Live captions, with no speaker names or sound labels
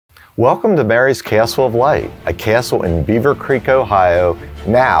Welcome to Mary's Castle of Light, a castle in Beaver Creek, Ohio,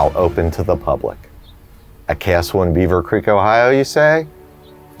 now open to the public. A castle in Beaver Creek, Ohio, you say?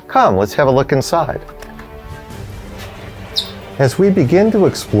 Come, let's have a look inside. As we begin to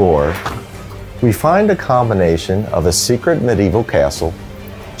explore, we find a combination of a secret medieval castle,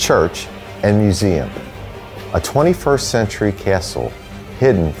 church, and museum. A 21st century castle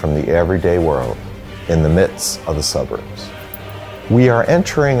hidden from the everyday world in the midst of the suburbs. We are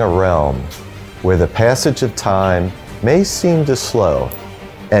entering a realm where the passage of time may seem to slow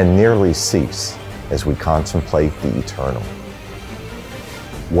and nearly cease as we contemplate the eternal.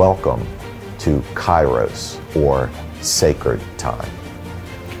 Welcome to Kairos, or sacred time.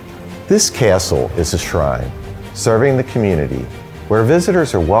 This castle is a shrine serving the community where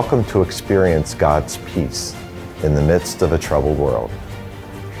visitors are welcome to experience God's peace in the midst of a troubled world.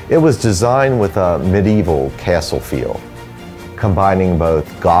 It was designed with a medieval castle feel, combining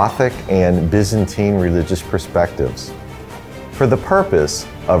both Gothic and Byzantine religious perspectives for the purpose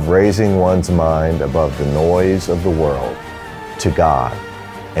of raising one's mind above the noise of the world to God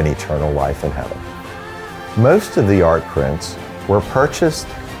and eternal life in heaven. Most of the art prints were purchased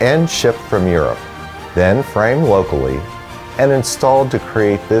and shipped from Europe, then framed locally and installed to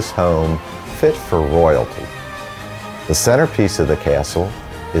create this home fit for royalty. The centerpiece of the castle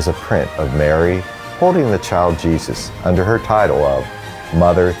is a print of Mary holding the child Jesus under her title of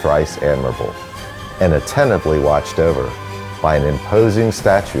Mother Thrice Admirable, and attentively watched over by an imposing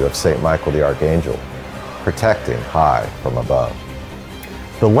statue of St. Michael the Archangel, protecting high from above.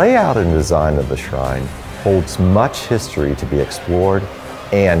 The layout and design of the shrine holds much history to be explored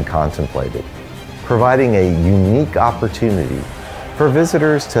and contemplated, providing a unique opportunity for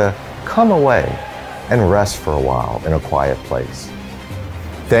visitors to come away and rest for a while in a quiet place.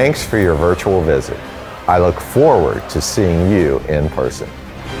 Thanks for your virtual visit. I look forward to seeing you in person.